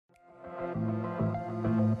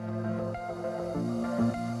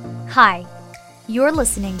Hi, you're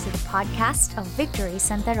listening to the podcast of Victory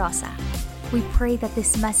Santa Rosa. We pray that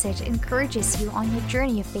this message encourages you on your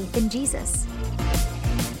journey of faith in Jesus.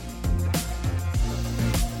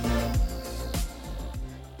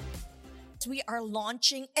 We are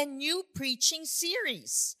launching a new preaching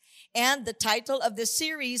series. And the title of the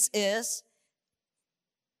series is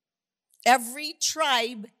Every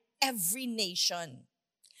Tribe, Every Nation.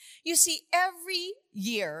 You see, every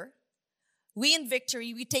year, we in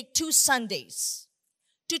Victory, we take 2 Sundays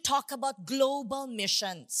to talk about global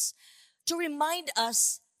missions, to remind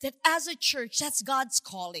us that as a church, that's God's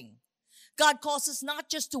calling. God calls us not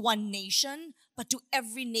just to one nation, but to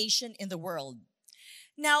every nation in the world.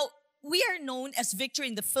 Now, we are known as Victory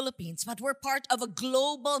in the Philippines, but we're part of a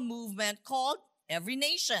global movement called Every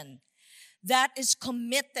Nation that is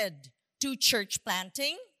committed to church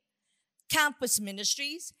planting, campus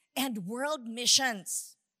ministries, and world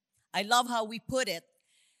missions. I love how we put it.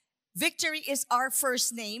 Victory is our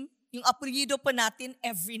first name. Yung apelyido po natin,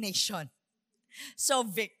 Every Nation. So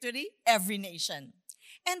Victory, Every Nation.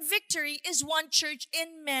 And Victory is one church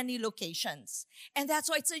in many locations. And that's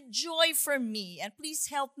why it's a joy for me. And please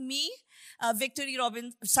help me,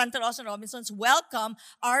 Santa Rosa Robinsons, welcome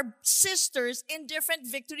our sisters in different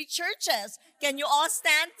Victory churches. Can you all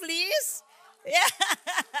stand, please? Yeah.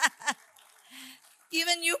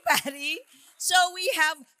 Even you, Patty. So we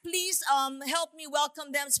have, please help me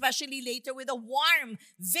welcome them, especially later, with a warm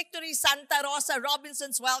Victory Santa Rosa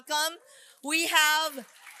Robinsons welcome. We have...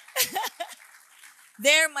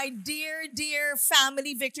 They're my dear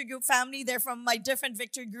family, Victory Group family. They're from my different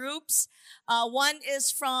Victory groups. One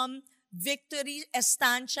is from Victory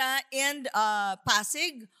Estancia in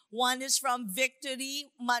Pasig. One is from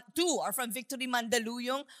two are from Victory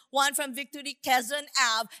Mandaluyong. One from Victory Quezon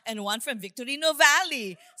Ave. And one from Victory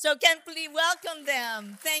Novali. So can please welcome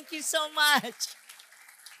them. Thank you so much.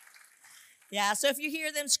 Yeah, so if you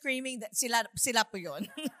hear them screaming, sila po yun.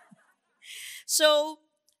 So,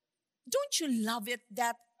 don't you love it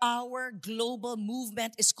that our global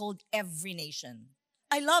movement is called Every Nation?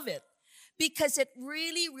 I love it because it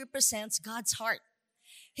really represents God's heart.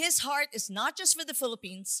 His heart is not just for the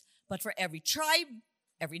Philippines, but for every tribe,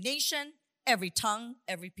 every nation, every tongue,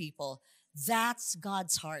 every people. That's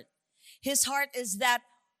God's heart. His heart is that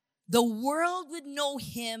the world would know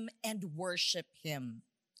Him and worship Him.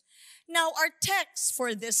 Now, our text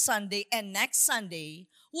for this Sunday and next Sunday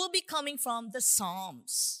will be coming from the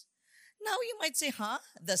Psalms. Now, you might say,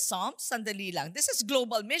 the Psalms? Sandali lang. This is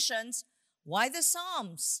global missions. Why the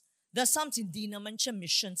Psalms? The Psalms, hindi naman siya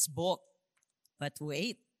missions book. But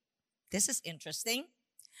wait, this is interesting.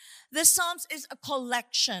 The Psalms is a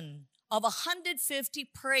collection of 150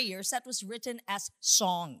 prayers that was written as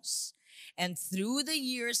songs. And through the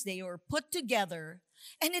years, they were put together,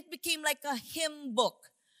 and it became like a hymn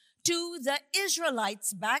book to the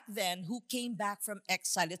Israelites back then who came back from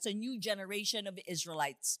exile. It's a new generation of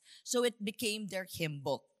Israelites. So it became their hymn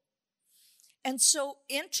book. And so,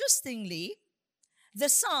 interestingly, the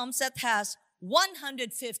Psalms that has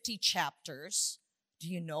 150 chapters, do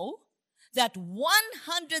you know that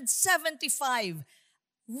 175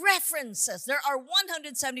 references, there are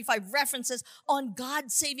 175 references on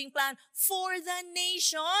God's saving plan for the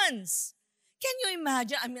nations. Can you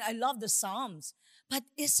imagine? I mean, I love the Psalms. But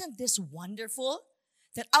isn't this wonderful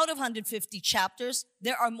that out of 150 chapters,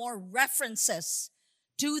 there are more references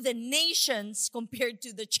to the nations compared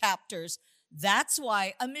to the chapters? That's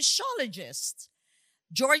why a mishologist,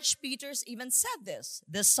 George Peters, even said this.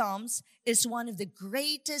 The Psalms is one of the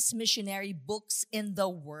greatest missionary books in the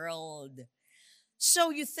world. So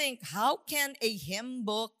you think, how can a hymn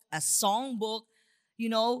book, a song book,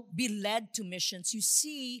 be led to missions? You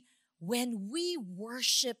see, when we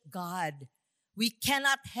worship God, we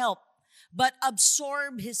cannot help but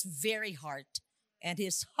absorb His very heart. And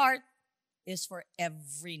His heart is for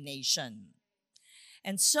every nation.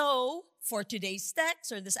 And so, for today's text,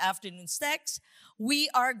 or this afternoon's text, we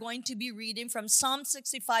are going to be reading from Psalm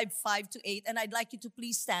 65, 5-8. And I'd like you to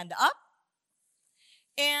please stand up.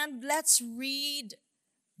 And let's read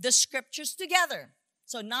the scriptures together.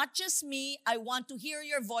 So not just me, I want to hear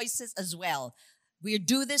your voices as well. We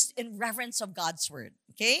do this in reverence of God's word.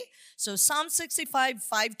 Okay? So Psalm 65,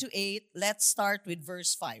 5-8. Let's start with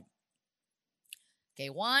verse 5.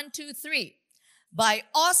 Okay, 1, 2, 3. By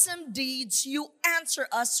awesome deeds you answer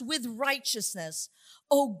us with righteousness,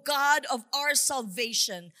 O God of our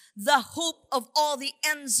salvation, the hope of all the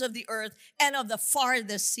ends of the earth and of the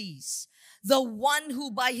farthest seas. The one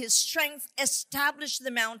who by His strength established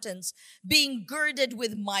the mountains, being girded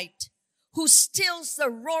with might, who stills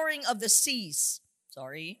the roaring of the seas.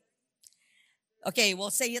 Okay,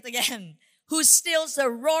 we'll say it again. who stills the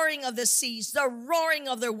roaring of the seas, the roaring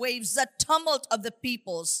of their waves, the tumult of the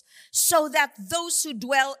peoples, so that those who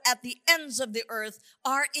dwell at the ends of the earth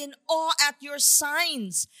are in awe at your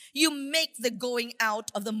signs. You make the going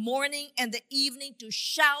out of the morning and the evening to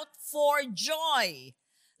shout for joy.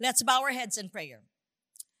 Let's bow our heads in prayer.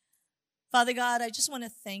 Father God, I just want to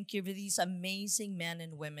thank you for these amazing men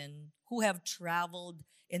and women who have traveled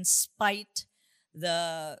in spite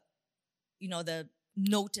the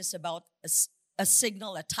notice about a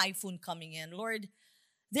signal, a typhoon coming in. Lord,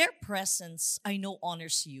 their presence, I know,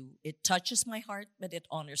 honors you. It touches my heart, but it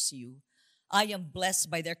honors you. I am blessed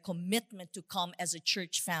by their commitment to come as a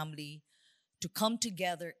church family, to come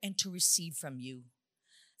together and to receive from you.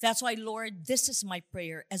 That's why, Lord, this is my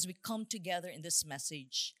prayer as we come together in this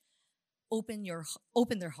message. Open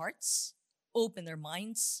their hearts, open their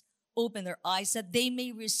minds, open their eyes, that they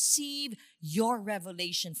may receive your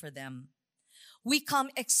revelation for them. We come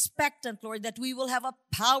expectant, Lord, that we will have a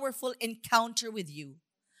powerful encounter with you.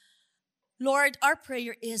 Lord, our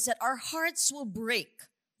prayer is that our hearts will break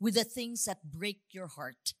with the things that break your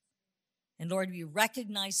heart. And Lord, we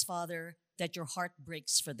recognize, Father, that your heart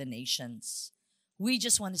breaks for the nations. We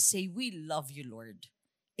just want to say we love you, Lord.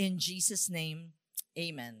 In Jesus' name,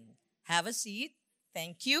 amen. Have a seat.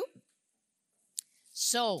 Thank you.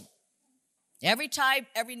 So, every tribe,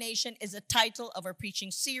 every nation is a title of our preaching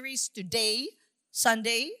series. Today,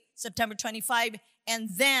 Sunday, September 25, and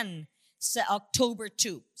then October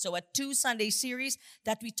 2. So a 2-Sunday series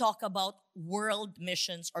that we talk about world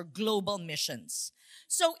missions or global missions.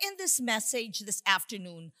 So in this message this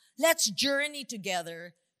afternoon, let's journey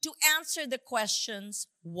together to answer the questions,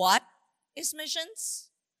 what is missions?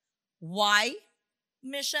 Why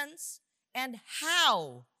missions? And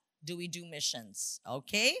how do we do missions?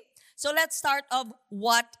 Okay? So let's start off,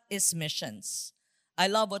 what is missions? I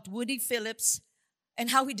love what Woody Phillips and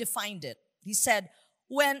how he defined it. He said,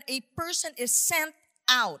 when a person is sent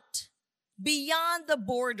out beyond the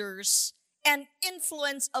borders and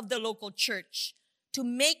influence of the local church to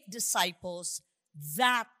make disciples,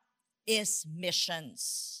 that is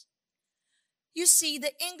missions. You see,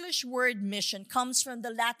 the English word mission comes from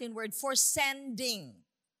the Latin word for sending.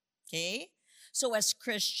 Okay? So as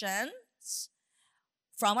Christians,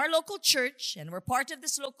 from our local church, and we're part of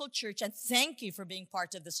this local church, and thank you for being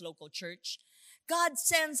part of this local church, God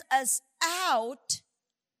sends us out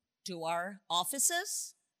to our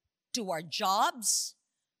offices, to our jobs,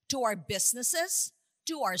 to our businesses,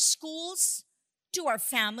 to our schools, to our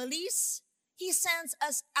families. He sends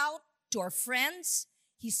us out to our friends.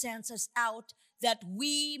 He sends us out that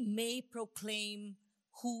we may proclaim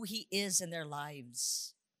who He is in their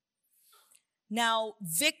lives. Now,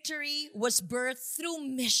 Victory was birthed through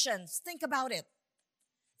missions. Think about it.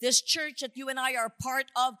 This church that you and I are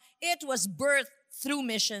part of, it was birthed through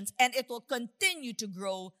missions, and it will continue to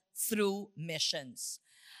grow through missions.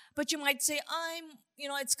 But you might say,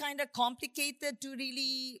 it's kind of complicated to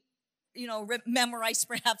really, memorize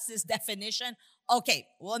perhaps this definition. Okay,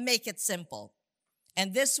 we'll make it simple.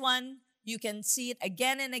 And this one, you can see it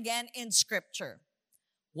again and again in Scripture.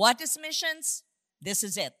 What is missions? This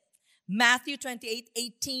is it. Matthew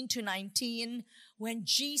 28:18-19, when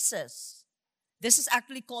Jesus, this is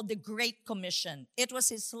actually called the Great Commission. It was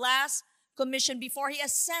His last commission before He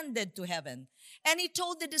ascended to heaven. And He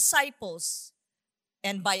told the disciples,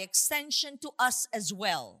 and by extension to us as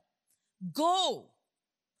well, go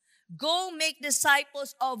make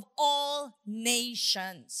disciples of all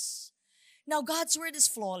nations. Now, God's word is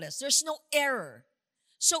flawless. There's no error.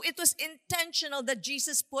 So it was intentional that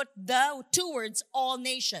Jesus put the two words, all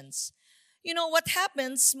nations. You know, what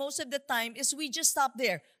happens most of the time is we just stop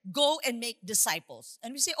there. Go and make disciples.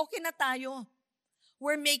 And we say, okay na tayo.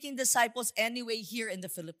 We're making disciples anyway here in the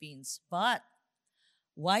Philippines. But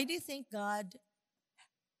why do you think God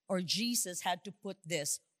or Jesus had to put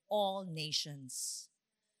this, all nations?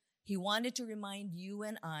 He wanted to remind you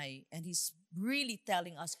and I, and He's really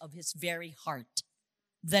telling us of His very heart,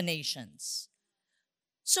 the nations.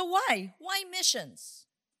 So why? Why missions?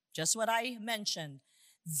 Just what I mentioned.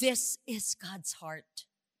 This is God's heart.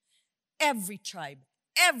 Every tribe,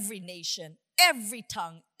 every nation, every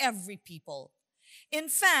tongue, every people. In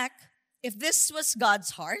fact, if this was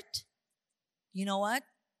God's heart, you know what?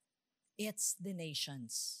 It's the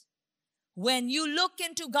nations. When you look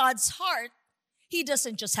into God's heart, He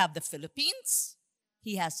doesn't just have the Philippines.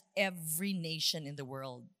 He has every nation in the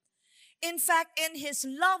world. In fact, in His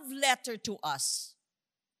love letter to us,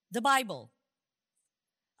 the Bible,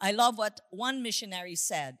 I love what one missionary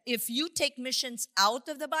said. If you take missions out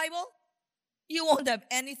of the Bible, you won't have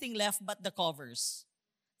anything left but the covers.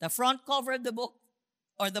 The front cover of the book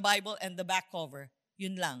or the Bible and the back cover.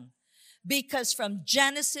 Yun lang. Because from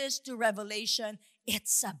Genesis to Revelation,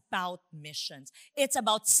 it's about missions. It's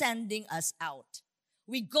about sending us out.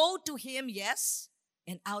 We go to Him, yes,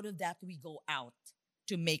 and out of that we go out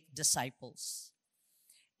to make disciples.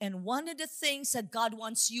 And one of the things that God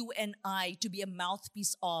wants you and I to be a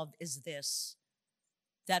mouthpiece of is this,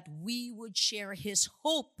 that we would share His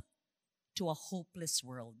hope to a hopeless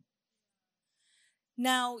world.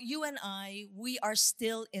 Now, you and I, we are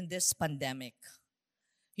still in this pandemic.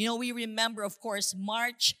 You know, we remember, of course,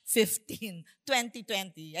 March 15,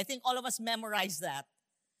 2020. I think all of us memorized that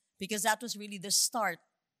because that was really the start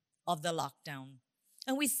of the lockdown.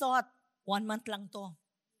 And we thought, 1 month lang to.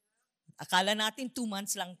 Akala natin 2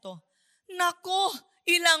 months lang to. Nako,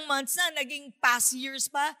 ilang months na, naging past years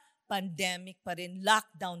pa, pandemic pa rin,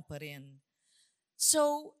 lockdown pa rin.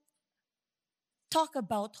 So, talk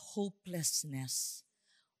about hopelessness.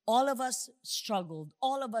 All of us struggled,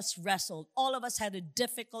 all of us wrestled, all of us had a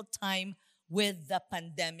difficult time with the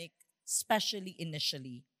pandemic, especially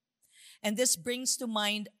initially. And this brings to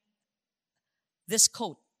mind this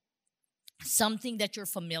quote, something that you're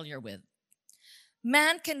familiar with.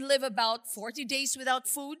 Man can live about 40 days without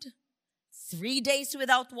food, 3 days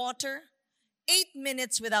without water, 8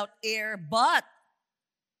 minutes without air, but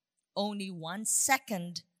only 1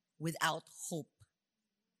 second without hope.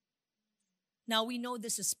 Now, we know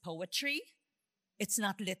this is poetry. It's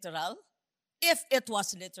not literal. If it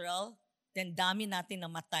was literal, then dami natin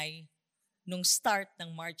namatay nung start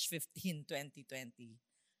ng March 15, 2020.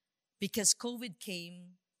 Because COVID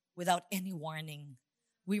came without any warning.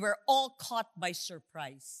 We were all caught by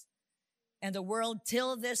surprise. And the world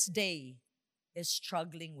till this day is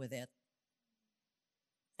struggling with it.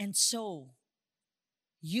 And so,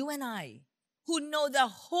 you and I, who know the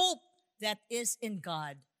hope that is in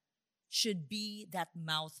God, should be that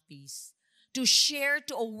mouthpiece to share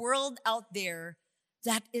to a world out there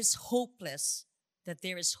that is hopeless, that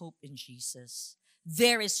there is hope in Jesus.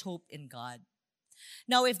 There is hope in God.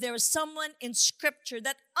 Now, if there was someone in Scripture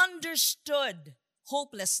that understood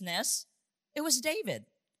hopelessness, it was David.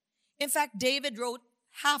 In fact, David wrote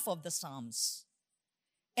half of the Psalms.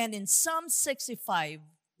 And in Psalm 65,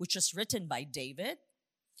 which was written by David,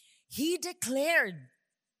 he declared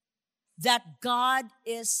that God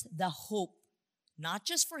is the hope, not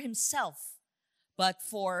just for himself, but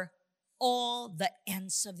for all the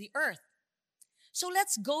ends of the earth. So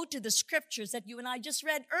let's go to the scriptures that you and I just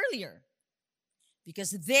read earlier,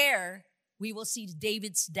 because there we will see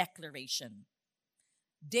David's declaration.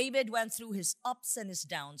 David went through his ups and his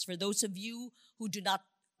downs. For those of you who do not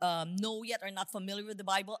know yet or not familiar with the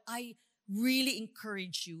Bible, I really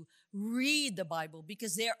encourage you, read the Bible,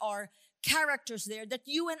 because there are characters there that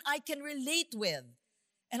you and I can relate with.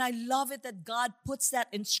 And I love it that God puts that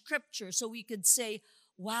in Scripture so we could say,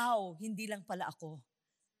 wow, hindi lang pala ako.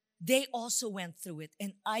 They also went through it,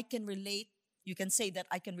 and I can relate. You can say that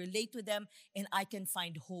I can relate with them, and I can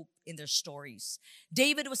find hope in their stories.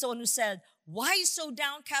 David was the one who said, "Why so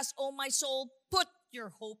downcast, O my soul? Put your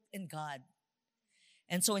hope in God."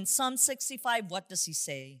 And so in Psalm 65, what does he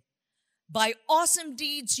say? By awesome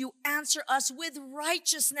deeds you answer us with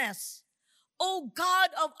righteousness. O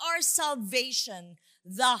God of our salvation,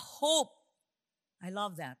 the hope, I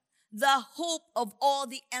love that, the hope of all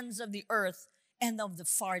the ends of the earth and of the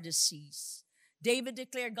farthest seas. David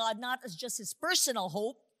declared God not as just his personal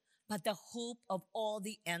hope, but the hope of all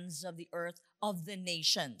the ends of the earth, of the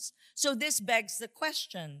nations. So this begs the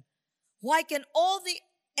question, why can all the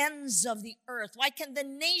ends of the earth, why can the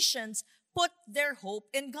nations put their hope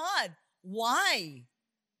in God? Why?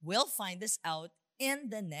 We'll find this out in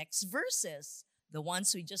the next verses, the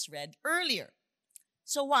ones we just read earlier.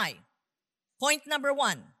 So why? Point number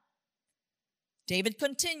 1. David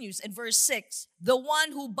continues in verse 6, the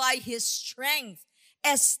one who by his strength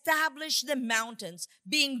established the mountains,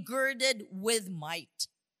 being girded with might.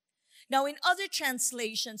 Now, in other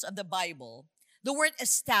translations of the Bible, the word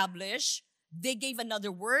establish, they gave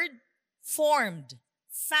another word, formed,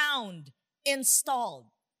 found, installed.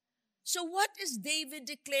 So what is David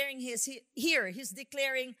declaring here? He's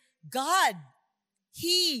declaring God,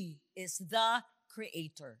 He is the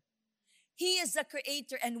creator. He is the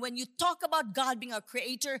creator. And when you talk about God being a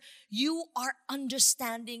creator, you are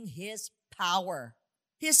understanding His power.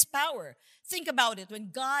 His power. Think about it. When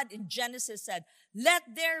God in Genesis said, let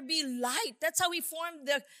there be light. That's how He formed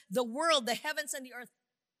the world, the heavens and the earth.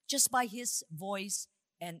 Just by His voice,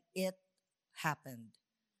 and it happened.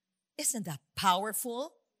 Isn't that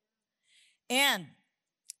powerful? And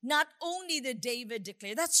not only did David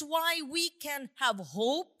declare, that's why we can have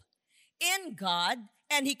hope in God,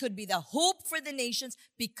 and He could be the hope for the nations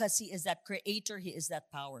because He is that creator, He is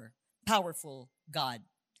that powerful God.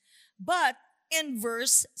 But in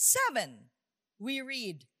verse 7, we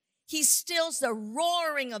read, He stills the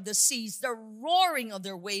roaring of the seas, the roaring of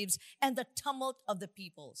their waves, and the tumult of the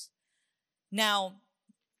peoples. Now,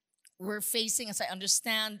 we're facing, as I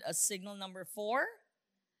understand, a signal number 4.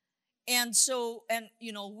 And so,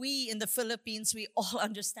 we in the Philippines, we all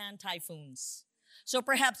understand typhoons. So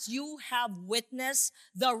perhaps you have witnessed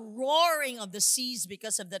the roaring of the seas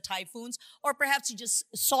because of the typhoons, or perhaps you just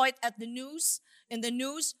saw it in the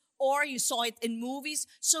news, or you saw it in movies.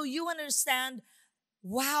 So you understand,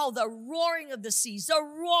 wow, the roaring of the seas, the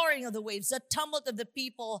roaring of the waves, the tumult of the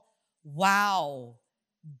people. Wow,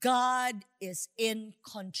 God is in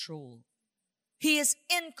control. He is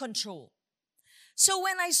in control. So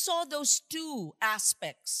when I saw those two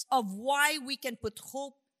aspects of why we can put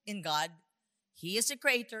hope in God, He is the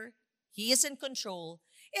creator, He is in control,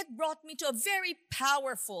 it brought me to a very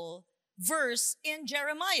powerful verse in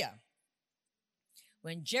Jeremiah.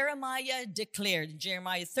 When Jeremiah declared in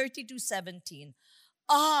Jeremiah 32:17,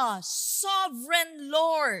 sovereign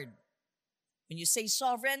Lord. When you say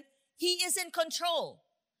sovereign, He is in control.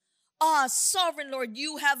 Sovereign Lord,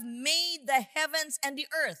 you have made the heavens and the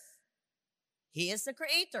earth. He is the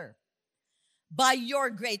creator. By your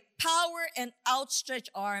great power and outstretched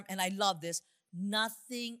arm, and I love this,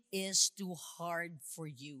 nothing is too hard for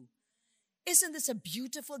you. Isn't this a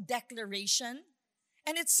beautiful declaration?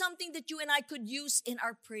 And it's something that you and I could use in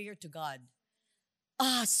our prayer to God.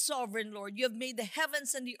 Sovereign Lord, you have made the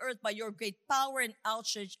heavens and the earth by your great power and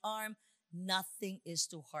outstretched arm. Nothing is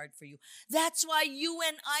too hard for you. That's why you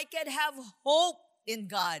and I can have hope in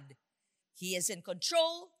God. He is in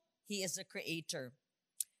control. He is the creator.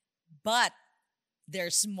 But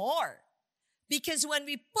there's more. Because when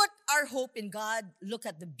we put our hope in God, look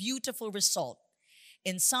at the beautiful result.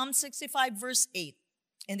 In Psalm 65 verse 8,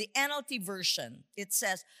 in the NLT version, it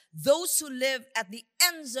says, those who live at the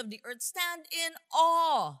ends of the earth stand in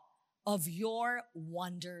awe of your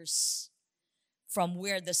wonders. From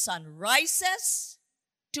where the sun rises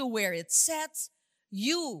to where it sets,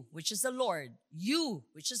 you, which is the Lord, you,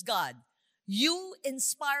 which is God, you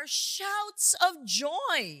inspire shouts of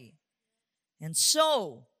joy. And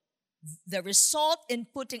so, the result in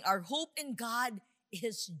putting our hope in God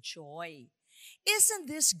is joy. Isn't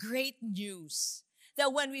this great news?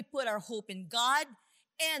 That when we put our hope in God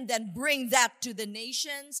and then bring that to the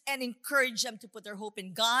nations and encourage them to put their hope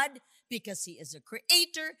in God because He is a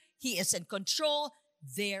creator, He is in control,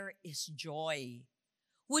 there is joy.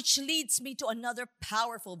 Which leads me to another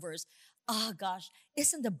powerful verse.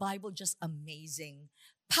 Isn't the Bible just amazing?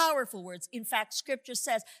 Powerful words. In fact, Scripture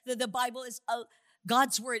says that the Bible is,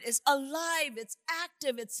 God's Word is alive, it's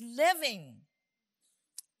active, it's living.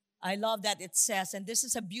 I love that it says, and this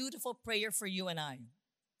is a beautiful prayer for you and I.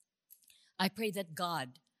 I pray that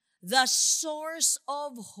God, the source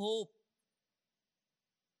of hope,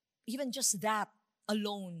 even just that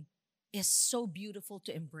alone is so beautiful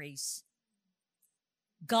to embrace.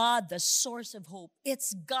 God, the source of hope.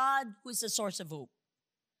 It's God who is the source of hope.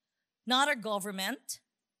 Not our government,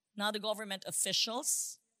 not the government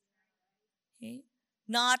officials, okay?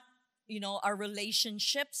 Not, our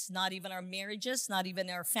relationships, not even our marriages, not even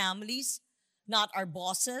our families, not our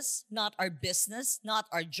bosses, not our business, not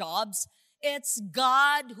our jobs. It's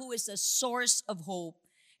God who is the source of hope.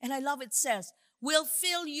 And I love it says, will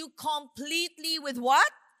fill you completely with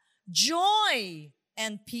what? Joy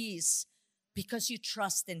and peace because you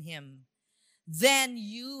trust in Him. Then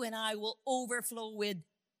you and I will overflow with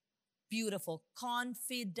beautiful,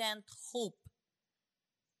 confident hope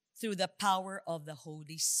through the power of the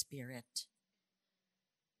Holy Spirit.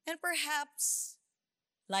 And perhaps,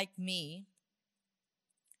 like me,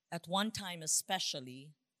 at one time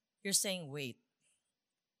especially, you're saying, wait,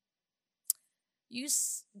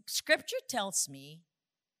 Scripture tells me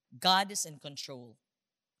God is in control.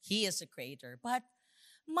 He is the creator. But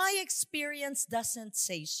my experience doesn't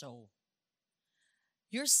say so.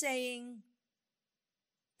 You're saying,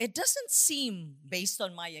 it doesn't seem, based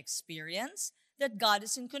on my experience, that God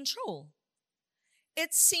is in control.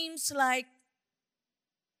 It seems like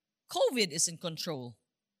COVID is in control.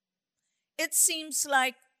 It seems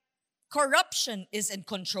like corruption is in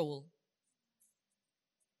control.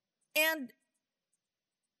 And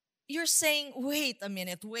you're saying, wait a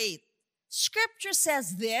minute, wait. Scripture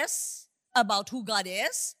says this about who God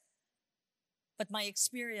is, but my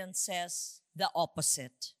experience says the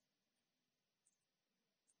opposite.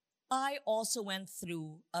 I also went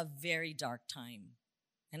through a very dark time,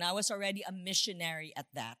 and I was already a missionary at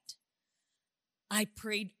that. I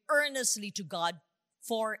prayed earnestly to God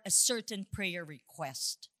for a certain prayer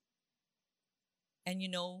request. And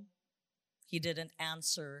He didn't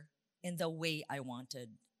answer in the way I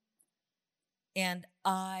wanted. And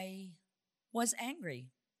I was angry.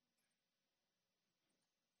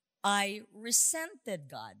 I resented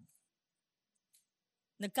God.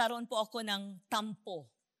 Nagkaroon po ako ng tampo,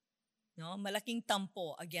 no? Malaking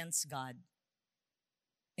tampo against God.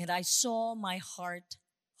 And I saw my heart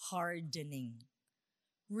hardening,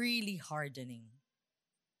 really hardening.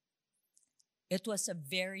 It was a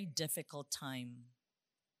very difficult time.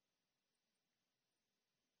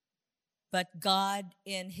 But God,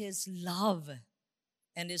 in His love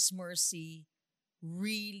and His mercy,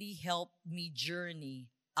 really helped me journey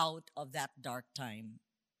out of that dark time.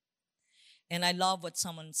 And I love what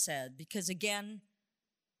someone said, because again,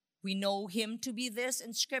 we know Him to be this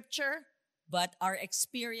in Scripture, but our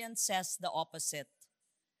experience says the opposite.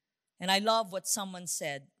 And I love what someone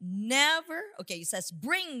said. He says,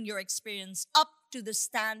 bring your experience up to the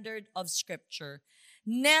standard of Scripture.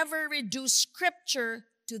 Never reduce Scripture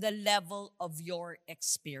to the level of your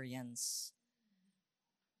experience.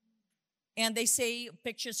 And they say a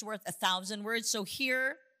picture's worth 1,000 words. So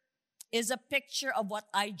here is a picture of what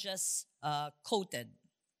I just quoted.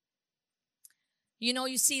 You know,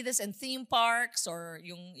 you see this in theme parks or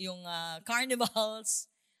yung carnivals.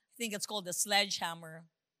 I think it's called the sledgehammer.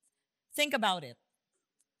 Think about it.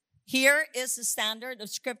 Here is the standard of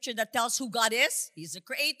Scripture that tells who God is. He's the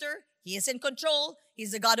creator. He is in control.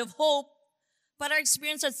 He's the God of hope. But our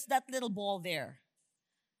experience is that little ball there.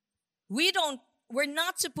 We're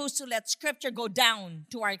not supposed to let Scripture go down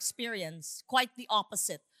to our experience. Quite the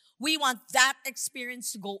opposite. We want that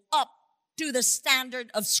experience to go up to the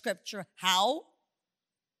standard of Scripture. How?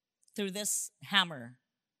 Through this hammer.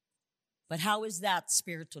 But how is that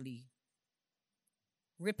spiritually?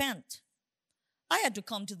 Repent. I had to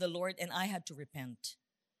come to the Lord and I had to repent.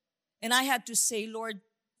 And I had to say, Lord,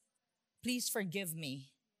 please forgive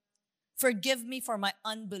me. Forgive me for my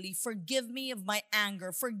unbelief. Forgive me of my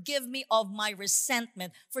anger. Forgive me of my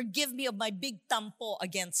resentment. Forgive me of my big tampo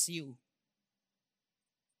against you.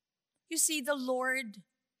 You see, the Lord,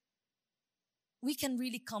 we can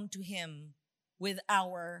really come to Him with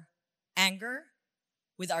our anger,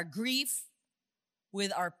 with our grief,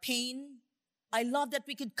 with our pain. I love that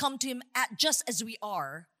we could come to Him just as we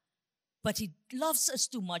are, but He loves us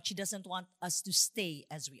too much. He doesn't want us to stay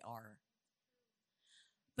as we are.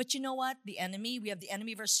 But you know what? We have the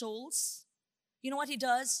enemy of our souls. You know what he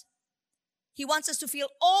does? He wants us to feel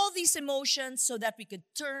all these emotions so that we could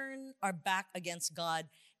turn our back against God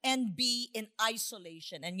and be in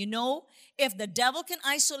isolation. And you know, if the devil can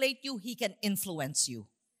isolate you, he can influence you.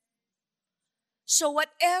 So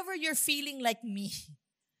whatever you're feeling like me,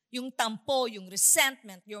 yung tampo, yung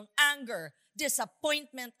resentment, yung anger,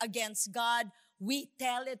 disappointment against God, we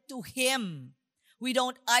tell it to Him. We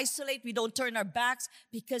don't isolate, we don't turn our backs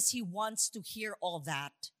because He wants to hear all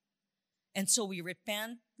that. And so we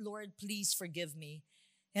repent, Lord, please forgive me.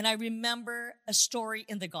 And I remember a story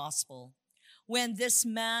in the gospel when this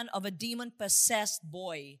man of a demon-possessed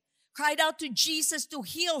boy cried out to Jesus to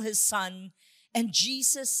heal his son. And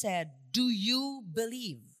Jesus said, do you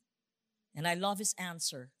believe? And I love his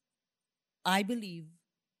answer. I believe.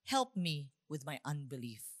 Help me with my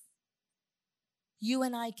unbelief. You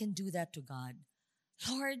and I can do that to God.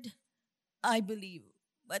 Lord, I believe,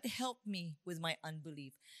 but help me with my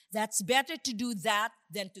unbelief. That's better to do that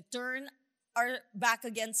than to turn our back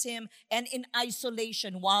against Him and in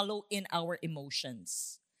isolation wallow in our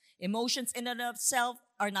emotions. Emotions in and of itself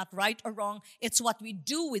are not right or wrong. It's what we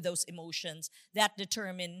do with those emotions that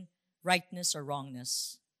determine rightness or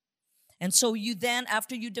wrongness. And so you then,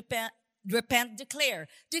 after you repent, declare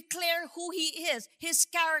who He is, His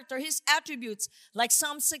character, His attributes. Like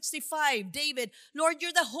Psalm 65, David, Lord,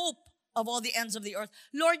 you're the hope of all the ends of the earth.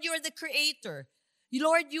 Lord, you're the creator.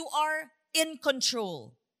 Lord, you are in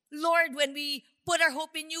control. Lord, when we put our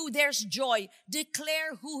hope in you, there's joy.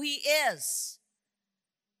 Declare who He is.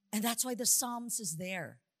 And that's why the Psalms is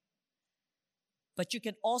there. But you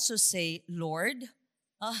can also say, Lord,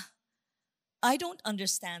 I don't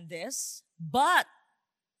understand this, but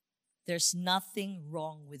there's nothing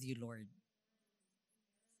wrong with you, Lord.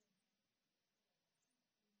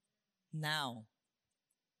 Now,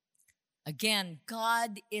 again,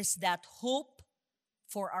 God is that hope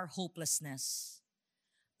for our hopelessness.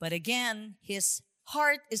 But again, His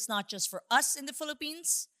heart is not just for us in the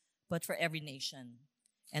Philippines, but for every nation.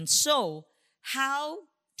 And so, how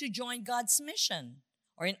to join God's mission?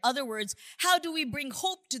 Or in other words, how do we bring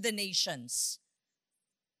hope to the nations?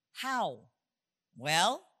 How?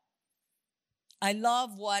 Well, I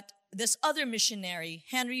love what this other missionary,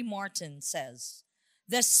 Henry Martin, says.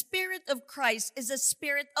 The Spirit of Christ is a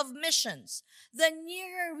spirit of missions. The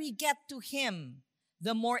nearer we get to Him,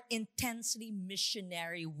 the more intensely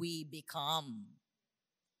missionary we become.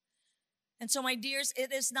 And so, my dears,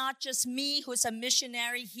 it is not just me who's a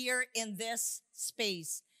missionary here in this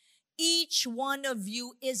space. Each one of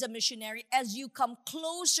you is a missionary. As you come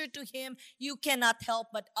closer to Him, you cannot help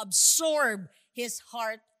but absorb His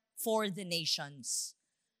heart for the nations.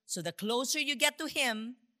 So the closer you get to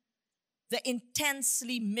Him, the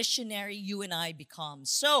intensely missionary you and I become.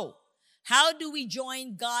 So, how do we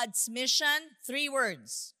join God's mission? 3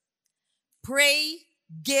 words. Pray,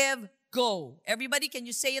 give, go. Everybody, can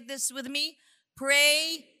you say this with me?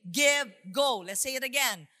 Pray, give, go. Let's say it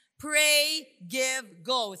again. Pray, give,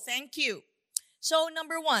 go. Thank you. So,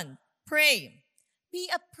 number 1, pray. Be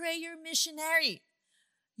a prayer missionary.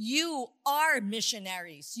 You are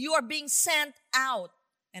missionaries. You are being sent out.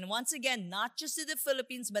 And once again, not just to the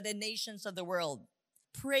Philippines, but the nations of the world.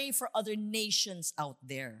 Pray for other nations out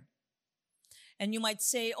there. And you might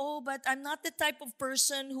say, oh, but I'm not the type of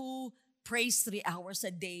person who prays 3 hours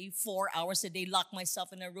a day, 4 hours a day, lock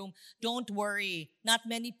myself in a room. Don't worry. Not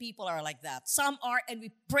many people are like that. Some are, and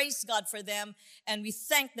we praise God for them, and we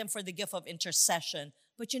thank them for the gift of intercession.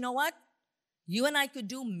 But you know what? You and I could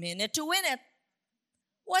do minute to win it.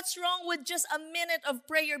 What's wrong with just a minute of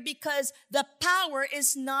prayer? Because the power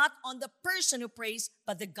is not on the person who prays,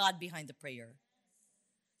 but the God behind the prayer.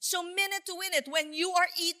 So minute to win it. When you are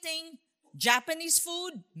eating Japanese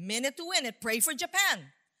food, minute to win it. Pray for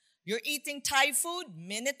Japan. You're eating Thai food,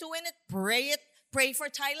 minute to win it. Pray for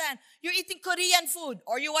Thailand. You're eating Korean food,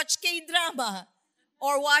 or you watch K-drama,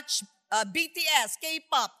 or watch BTS,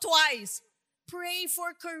 K-pop, Twice. Pray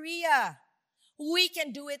for Korea. We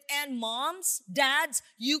can do it. And moms, dads,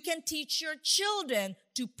 you can teach your children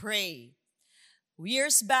to pray.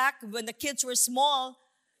 Years back, when the kids were small,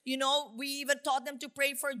 we even taught them to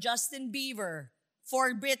pray for Justin Bieber,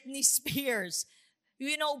 for Britney Spears.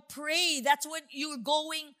 Pray. That's what you're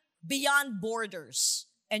going beyond borders.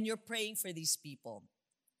 And you're praying for these people.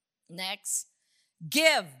 Next,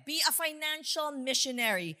 give. Be a financial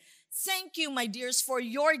missionary. Thank you, my dears, for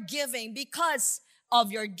your giving. Because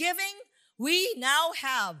of your giving, we now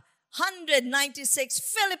have 196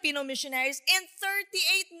 Filipino missionaries in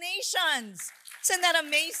 38 nations. Isn't that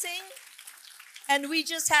amazing? And we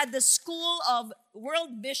just had the School of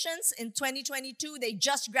World Missions in 2022. They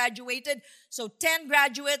just graduated. So 10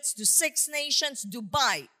 graduates to 6 nations: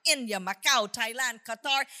 Dubai, India, Macau, Thailand,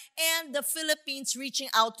 Qatar, and the Philippines, reaching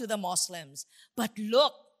out to the Muslims. But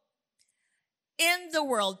look, in the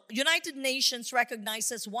world, United Nations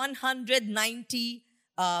recognizes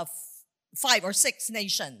 195 or 6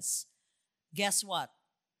 nations. Guess what?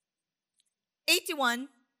 81,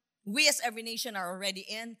 we as every nation are already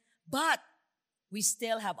in, but we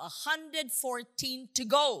still have 114 to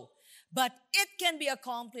go. But it can be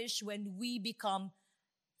accomplished when we become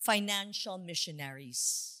financial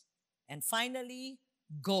missionaries. And finally,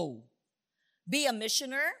 go. Be a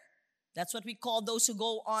missioner. That's what we call those who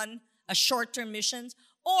go on a short-term missions,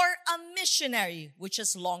 or a missionary, which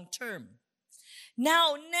is long-term.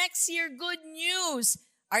 Now, next year, good news.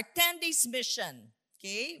 Our 10 days mission,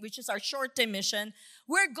 okay, which is our short-term mission,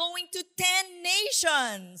 we're going to 10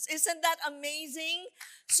 nations. Isn't that amazing?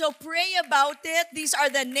 So pray about it. These are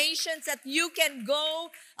the nations that you can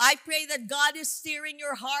go. I pray that God is steering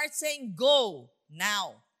your heart, saying, go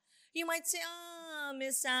now. You might say,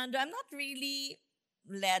 Miss Sandra, I'm not really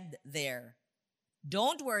led there.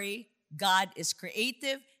 Don't worry. God is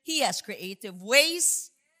creative. He has creative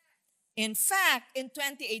ways. In fact, in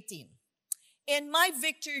 2018, in my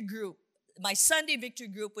victory group, my Sunday victory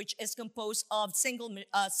group, which is composed of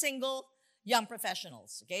single young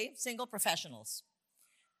professionals, okay? Single professionals.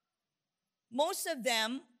 Most of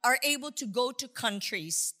them are able to go to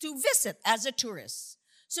countries to visit as a tourist.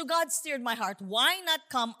 So God steered my heart. Why not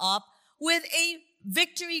come up with a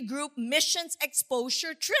victory group missions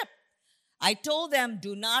exposure trip? I told them,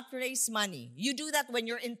 do not raise money. You do that when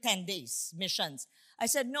you're in 10 days missions. I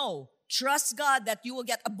said, no, trust God that you will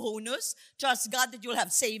get a bonus. Trust God that you'll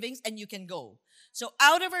have savings and you can go. So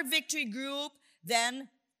out of our victory group, then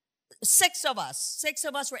 6 of us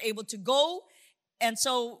were able to go. And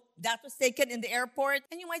so that was taken in the airport.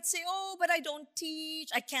 And you might say, oh, but I don't teach.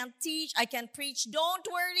 I can't preach. Don't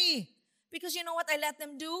worry. Because you know what I let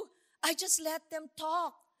them do? I just let them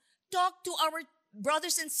talk. Talk to our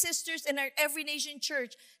brothers and sisters in our Every Nation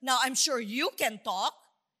Church. Now, I'm sure you can talk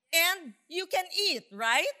and you can eat,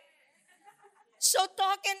 right? So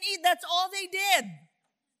talk and eat. That's all they did.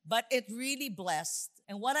 But it really blessed.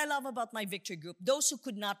 And what I love about my victory group, those who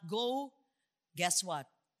could not go, guess what?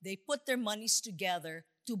 They put their monies together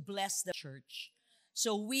to bless the church.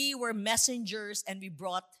 So we were messengers and we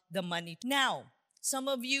brought the money. Now, some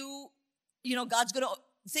of you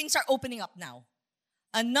things are opening up now.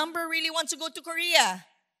 A number really wants to go to Korea.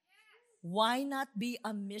 Why not be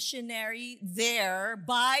a missionary there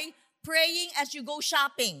by praying as you go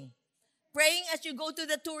shopping? Praying as you go to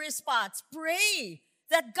the tourist spots. Pray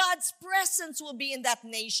that God's presence will be in that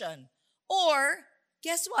nation. Or,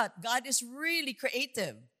 guess what? God is really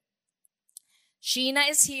creative. Sheena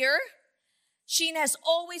is here. Sheena has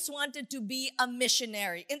always wanted to be a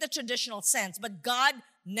missionary in the traditional sense, but God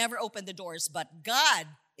never opened the doors. But God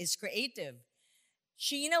is creative.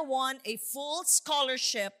 Sheena won a full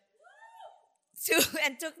scholarship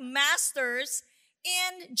and took masters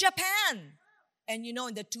in Japan. And in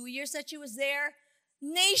the 2 years that she was there,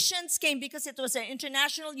 nations came because it was an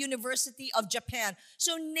international university of Japan.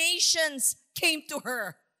 So nations came to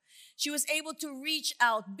her. She was able to reach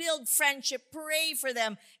out, build friendship, pray for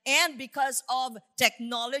them. And because of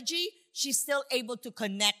technology, she's still able to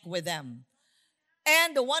connect with them.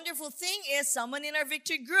 And the wonderful thing is someone in our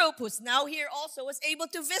victory group who's now here also was able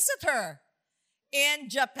to visit her in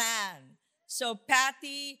Japan. So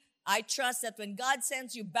Patty, I trust that when God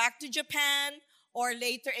sends you back to Japan or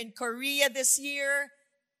later in Korea this year,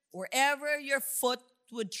 wherever your foot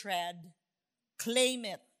would tread, claim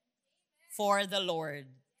it for the Lord.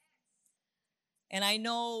 And I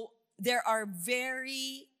know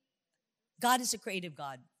God is a creative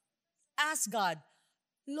God. Ask God,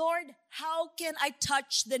 Lord, how can I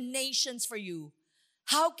touch the nations for you?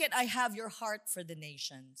 How can I have your heart for the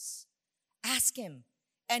nations? Ask Him,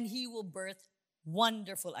 and He will birth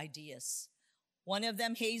wonderful ideas. One of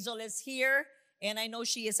them, Hazel, is here, and I know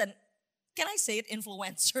she is can I say it,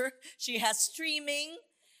 influencer? She has streaming,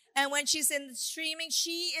 and when she's in streaming,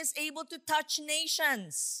 she is able to touch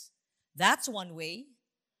nations. That's one way.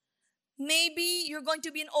 Maybe you're going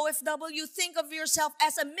to be in OFW. Think of yourself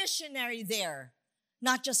as a missionary there.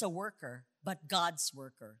 Not just a worker, but God's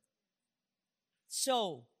worker.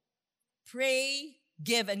 So, pray,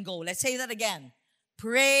 give, and go. Let's say that again.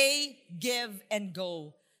 Pray, give, and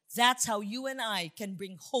go. That's how you and I can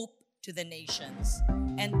bring hope to the nations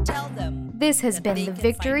and tell them. This has been the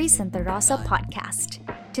Victory Santa Rosa podcast.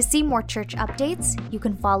 To see more church updates, you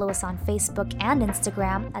can follow us on Facebook and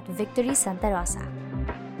Instagram at Victory Santa Rosa.